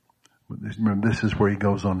individual. Remember, this is where he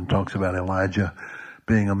goes on and talks about Elijah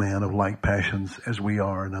being a man of like passions as we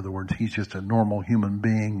are. In other words, he's just a normal human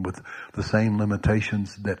being with the same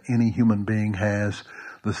limitations that any human being has,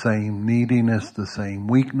 the same neediness, the same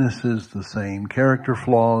weaknesses, the same character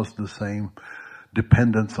flaws, the same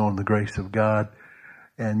dependence on the grace of God.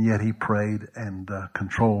 And yet he prayed and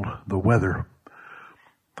controlled the weather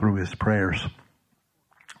through his prayers.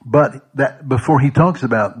 But that before he talks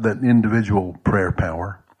about that individual prayer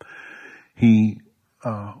power, he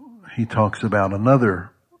talks about another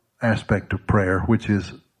aspect of prayer, which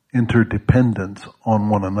is interdependence on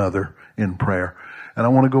one another in prayer. And I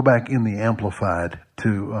want to go back in the Amplified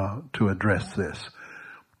to address this.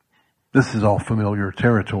 This is all familiar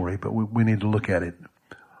territory, but we need to look at it.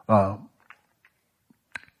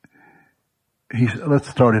 Let's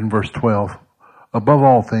start in verse 12. Above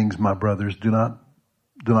all things, my brothers, do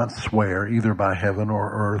not swear either by heaven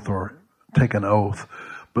or earth or take an oath,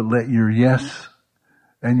 but let your yes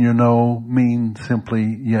and your no mean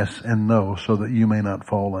simply yes and no, so that you may not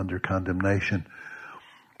fall under condemnation.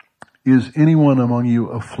 Is anyone among you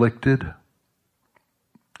afflicted?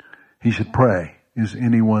 He should pray. Is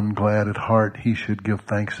anyone glad at heart? He should give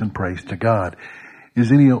thanks and praise to God.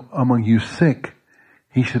 Is any among you sick?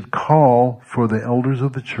 He should call for the elders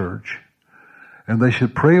of the church, and they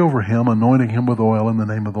should pray over him, anointing him with oil in the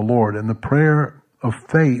name of the Lord. And the prayer of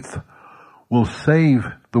faith will save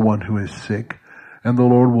the one who is sick, and the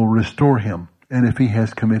Lord will restore him. And if he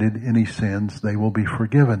has committed any sins, they will be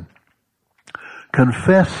forgiven.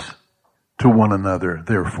 Confess to one another,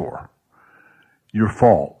 therefore, your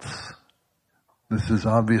faults. This is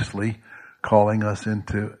obviously calling us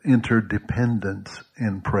into interdependence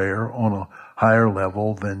in prayer on a higher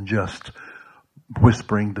level than just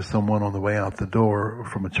whispering to someone on the way out the door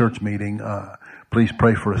from a church meeting, please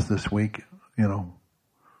pray for us this week,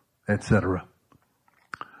 etc.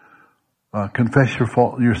 Confess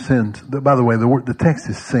your sins. By the way, the text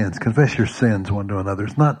is sins. Confess your sins one to another.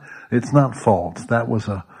 It's not faults. That was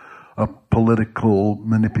a political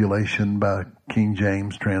manipulation by King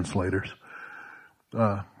James translators.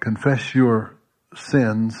 Confess your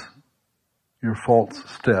sins, your false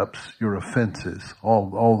steps, your offenses,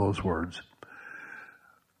 all those words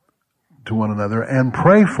to one another, and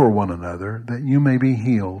pray for one another that you may be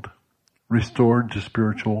healed, restored to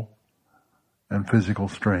spiritual and physical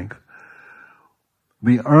strength.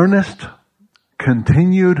 The earnest,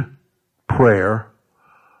 continued prayer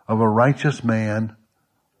of a righteous man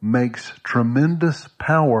makes tremendous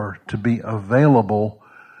power to be available,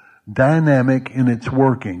 dynamic in its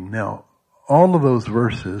working. Now, all of those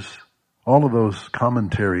verses, all of those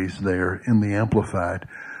commentaries there in the Amplified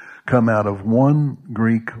come out of one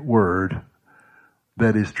Greek word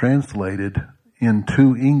that is translated in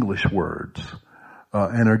two English words.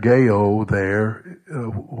 Energeo there,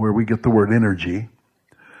 where we get the word energy,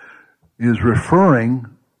 is referring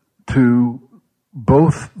to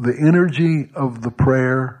both the energy of the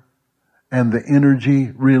prayer and the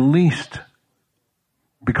energy released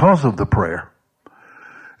because of the prayer.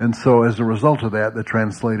 And so as a result of that, the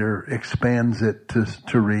translator expands it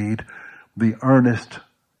to read, the earnest,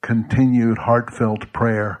 continued, heartfelt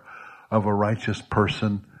prayer of a righteous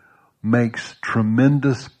person makes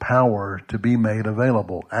tremendous power to be made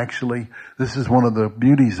available. Actually, this is one of the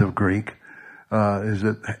beauties of Greek, is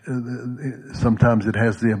that sometimes it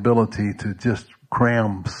has the ability to just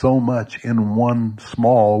cram so much in one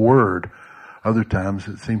small word. Other times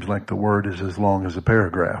it seems like the word is as long as a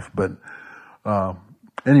paragraph. But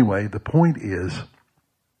anyway, the point is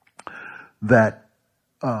that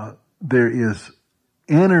there is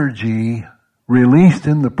energy released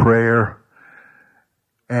in the prayer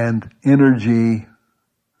and energy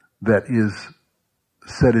that is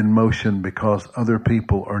set in motion because other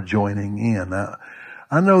people are joining in. Now,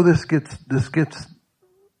 I know this gets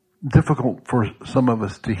difficult for some of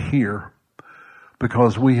us to hear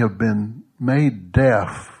because we have been made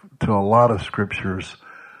deaf to a lot of scriptures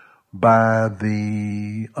by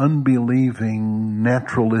the unbelieving,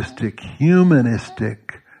 naturalistic,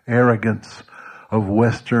 humanistic arrogance of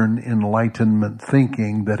Western Enlightenment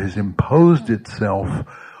thinking that has imposed itself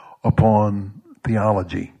upon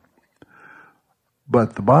theology.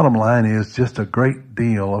 But the bottom line is just a great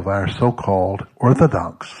deal of our so-called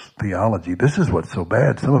orthodox theology. This is what's so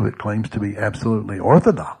bad. Some of it claims to be absolutely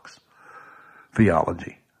orthodox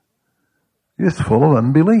theology. It's full of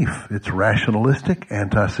unbelief. It's rationalistic,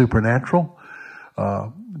 anti-supernatural,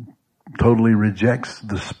 totally rejects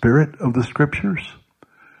the spirit of the scriptures.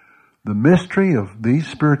 The mystery of these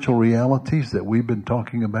spiritual realities that we've been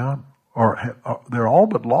talking about they're all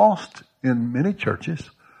but lost in many churches.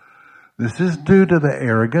 This is due to the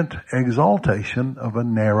arrogant exaltation of a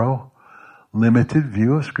narrow, limited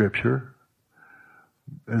view of Scripture,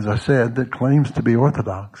 as I said, that claims to be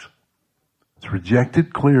orthodox. It's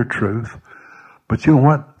rejected clear truth. But you know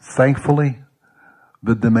what? Thankfully,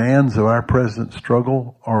 the demands of our present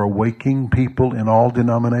struggle are awakening people in all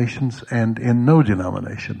denominations and in no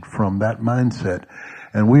denomination from that mindset.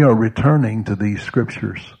 And we are returning to these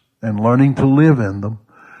Scriptures and learning to live in them,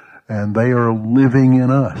 and they are living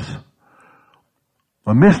in us.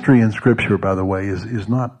 A mystery in Scripture, by the way, is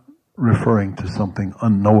not referring to something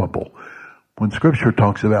unknowable. When Scripture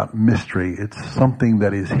talks about mystery, it's something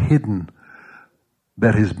that is hidden,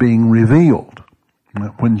 that is being revealed.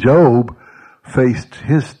 When Job faced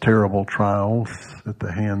his terrible trials at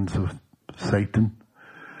the hands of Satan,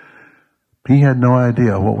 he had no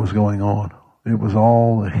idea what was going on. It was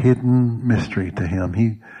all a hidden mystery to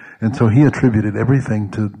him. And so he attributed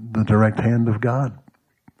everything to the direct hand of God.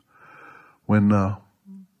 When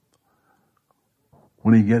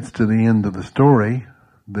he gets to the end of the story,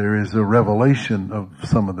 there is a revelation of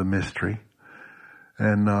some of the mystery.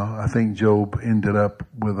 And I think Job ended up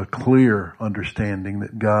with a clear understanding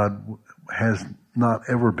that God has not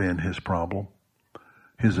ever been his problem,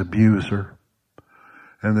 his abuser,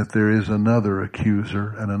 and that there is another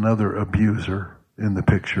accuser and another abuser in the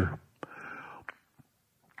picture.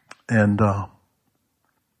 And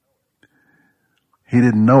he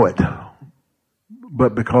didn't know it.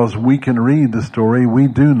 But because we can read the story, we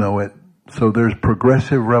do know it. So there's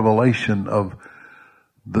progressive revelation of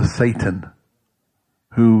the Satan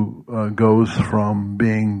who goes from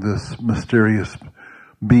being this mysterious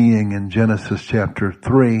being in Genesis chapter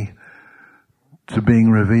 3 to being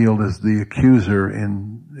revealed as the accuser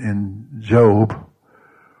in Job,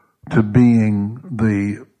 to being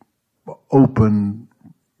the open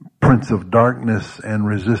prince of darkness and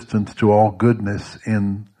resistance to all goodness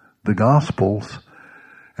in the Gospels.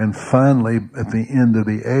 And finally, at the end of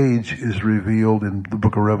the age, is revealed in the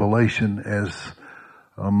book of Revelation as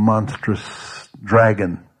a monstrous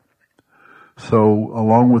dragon. So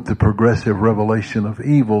along with the progressive revelation of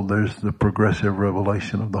evil, there's the progressive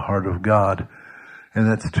revelation of the heart of God. And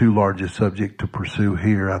that's too large a subject to pursue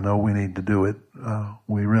here. I know we need to do it.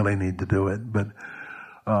 We really need to do it. But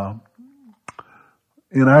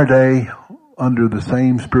in our day, under the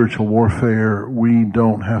same spiritual warfare, we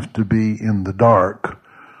don't have to be in the dark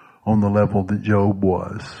on the level that Job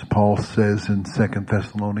was. Paul says in 2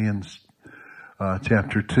 Thessalonians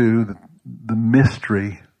chapter 2 that the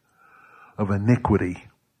mystery of iniquity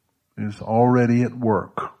is already at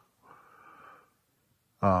work.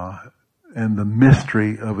 And the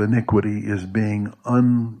mystery of iniquity is being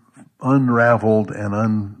unraveled and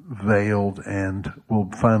unveiled and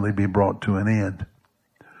will finally be brought to an end.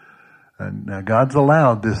 And now God's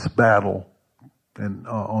allowed this battle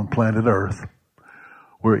on planet Earth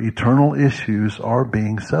where eternal issues are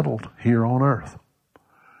being settled here on earth.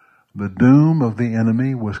 The doom of the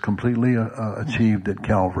enemy was completely achieved at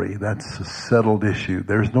Calvary. That's a settled issue.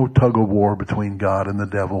 There's no tug of war between God and the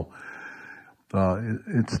devil.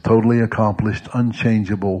 It's totally accomplished,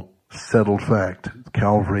 unchangeable, settled fact.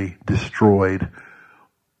 Calvary destroyed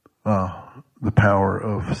the power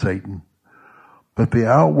of Satan. But the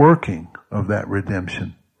outworking of that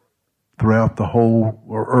redemption throughout the whole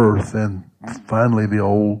earth and finally the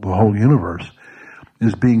whole universe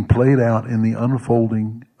is being played out in the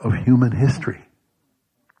unfolding of human history.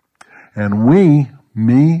 And we,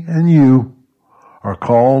 me and you, are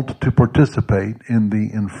called to participate in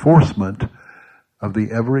the enforcement of the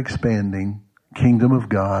ever-expanding kingdom of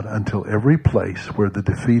God until every place where the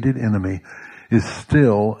defeated enemy is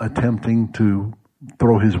still attempting to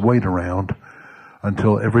throw his weight around,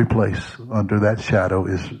 until every place under that shadow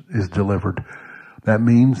is delivered. That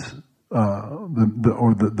means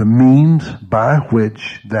the means by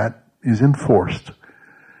which that is enforced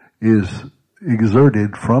is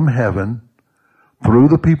exerted from heaven through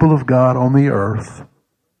the people of God on the earth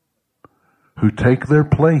who take their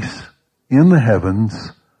place in the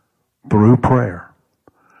heavens through prayer.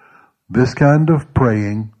 This kind of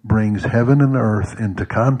praying brings heaven and earth into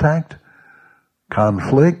contact,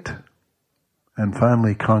 conflict, and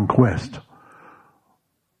finally conquest.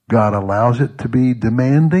 God allows it to be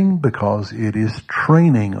demanding because it is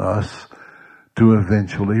training us to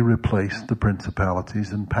eventually replace the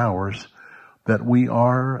principalities and powers that we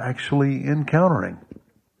are actually encountering.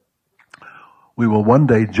 We will one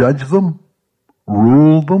day judge them,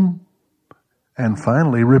 rule them, and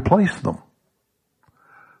finally replace them.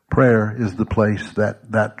 Prayer is the place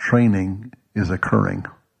that training is occurring.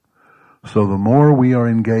 So the more we are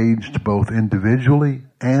engaged both individually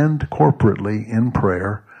and corporately in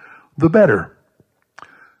prayer, the better.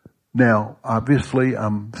 Now, obviously,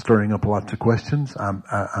 I'm stirring up lots of questions.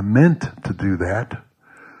 I meant to do that,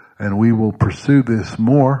 and we will pursue this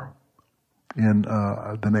more in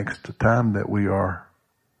the next time that we are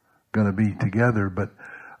going to be together. But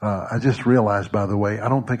I just realized, by the way, I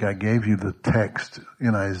don't think I gave you the text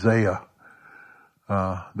in Isaiah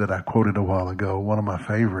that I quoted a while ago. One of my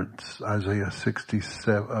favorites, Isaiah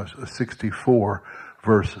 64,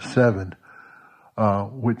 verse 7,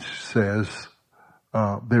 which says,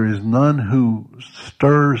 there is none who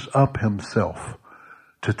stirs up himself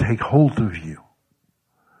to take hold of you.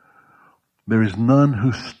 There is none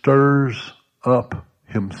who stirs up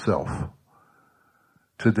himself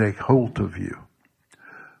to take hold of you.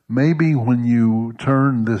 Maybe when you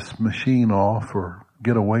turn this machine off or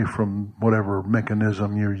get away from whatever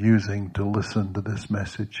mechanism you're using to listen to this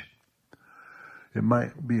message, it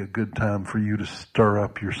might be a good time for you to stir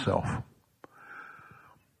up yourself.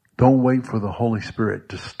 Don't wait for the Holy Spirit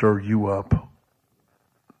to stir you up.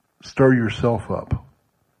 Stir yourself up.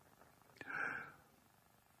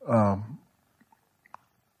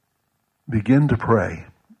 Begin to pray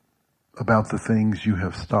about the things you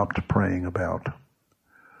have stopped praying about.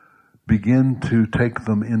 Begin to take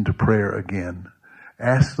them into prayer again.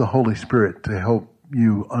 Ask the Holy Spirit to help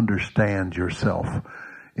you understand yourself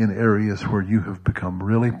in areas where you have become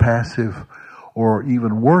really passive, or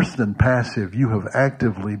even worse than passive, you have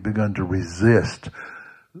actively begun to resist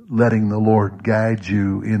letting the Lord guide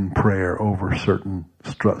you in prayer over certain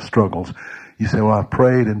struggles. You say, well, I've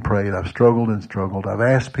prayed and prayed, I've struggled and struggled, I've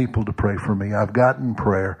asked people to pray for me, I've gotten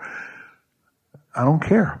prayer. I don't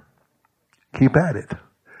care. Keep at it.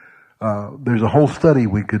 There's a whole study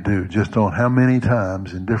we could do just on how many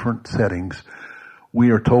times in different settings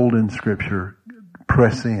we are told in Scripture,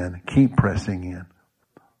 press in, keep pressing in.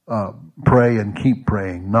 Pray and keep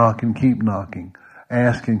praying, knock and keep knocking,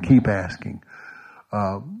 ask and keep asking.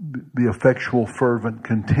 The effectual, fervent,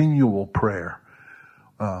 continual prayer.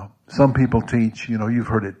 Some people teach, you've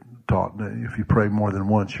heard it taught, that if you pray more than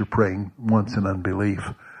once, you're praying once in unbelief,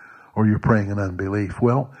 or you're praying in unbelief.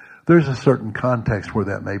 Well, there's a certain context where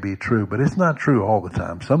that may be true, but it's not true all the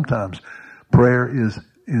time. Sometimes prayer is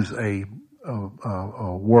a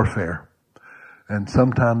warfare. And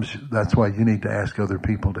sometimes that's why you need to ask other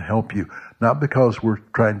people to help you. Not because we're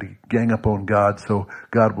trying to gang up on God so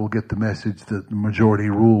God will get the message that the majority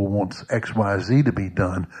rule wants X, Y, Z to be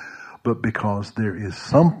done, but because there is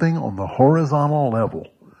something on the horizontal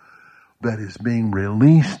level that is being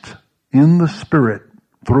released in the Spirit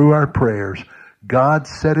through our prayers. God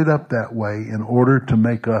set it up that way in order to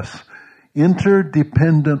make us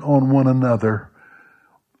interdependent on one another,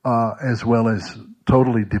 as well as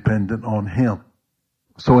totally dependent on Him.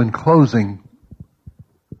 So in closing,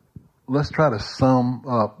 let's try to sum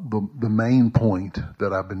up the main point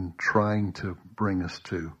that I've been trying to bring us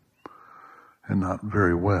to. And not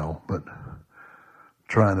very well, but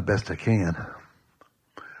trying the best I can.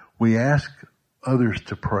 We ask others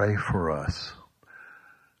to pray for us,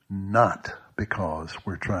 not because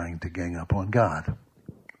we're trying to gang up on God.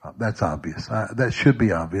 That's obvious. That should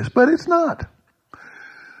be obvious, but it's not.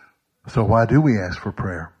 So why do we ask for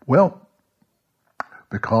prayer? Well,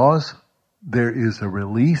 because there is a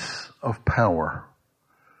release of power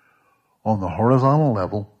on the horizontal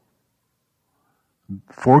level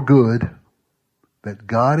for good that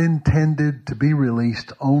God intended to be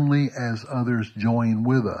released only as others join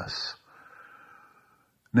with us.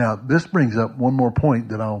 Now, this brings up one more point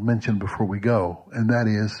that I'll mention before we go, and that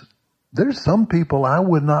is, there's some people I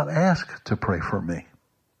would not ask to pray for me.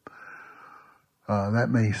 That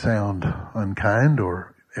may sound unkind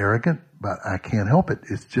or arrogant, but I can't help it.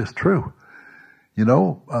 It's just true.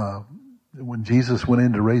 when Jesus went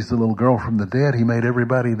in to raise the little girl from the dead, he made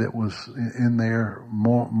everybody that was in there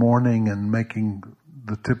mourning and making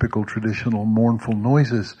the typical traditional mournful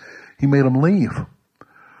noises, he made them leave.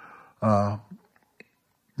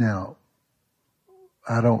 Now,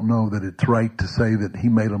 I don't know that it's right to say that he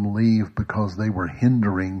made them leave because they were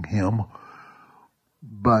hindering him,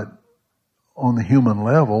 but on the human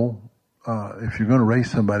level, if you're going to raise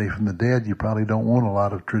somebody from the dead, you probably don't want a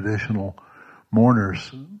lot of traditional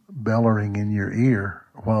mourners bellowing in your ear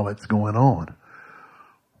while it's going on.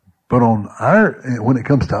 But when it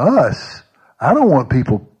comes to us, I don't want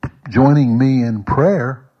people joining me in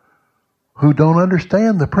prayer who don't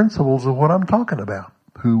understand the principles of what I'm talking about,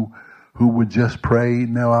 who would just pray,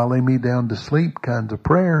 now I'll lay me down to sleep kinds of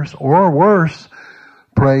prayers, or worse,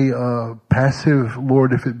 pray passive,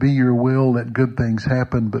 Lord, if it be your will that good things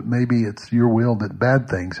happen, but maybe it's your will that bad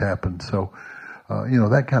things happen. So,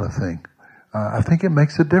 that kind of thing. I think it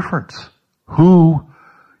makes a difference who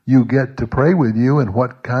you get to pray with you and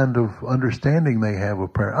what kind of understanding they have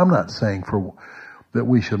of prayer. I'm not saying that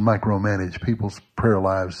we should micromanage people's prayer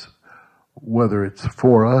lives, whether it's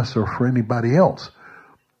for us or for anybody else.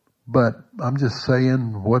 But I'm just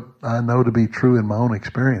saying what I know to be true in my own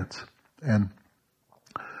experience. And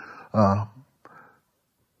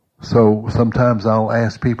so sometimes I'll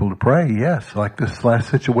ask people to pray, yes, like this last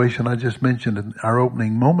situation I just mentioned in our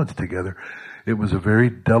opening moments together. It was a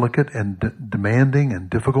very delicate and demanding and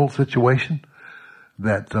difficult situation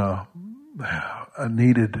that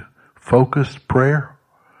needed focused prayer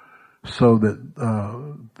so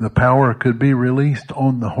that the power could be released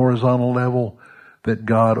on the horizontal level that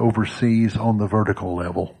God oversees on the vertical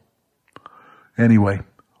level. Anyway,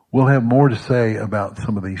 we'll have more to say about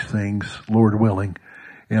some of these things, Lord willing,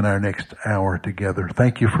 in our next hour together.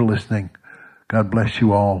 Thank you for listening. God bless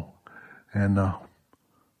you all. And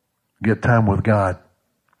get time with God.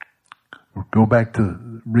 Go back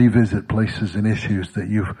to revisit places and issues that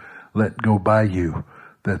you've let go by you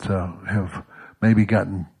that have maybe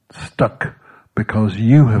gotten stuck because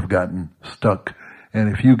you have gotten stuck. And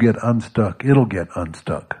if you get unstuck, it'll get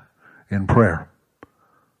unstuck in prayer.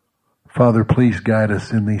 Father, please guide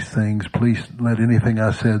us in these things. Please let anything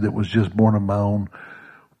I said that was just born of my own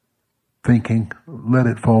thinking, let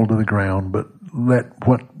it fall to the ground, but let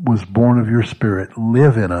what was born of your Spirit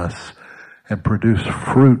live in us and produce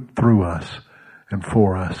fruit through us and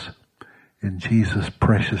for us. In Jesus'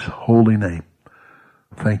 precious holy name,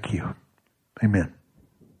 thank you. Amen.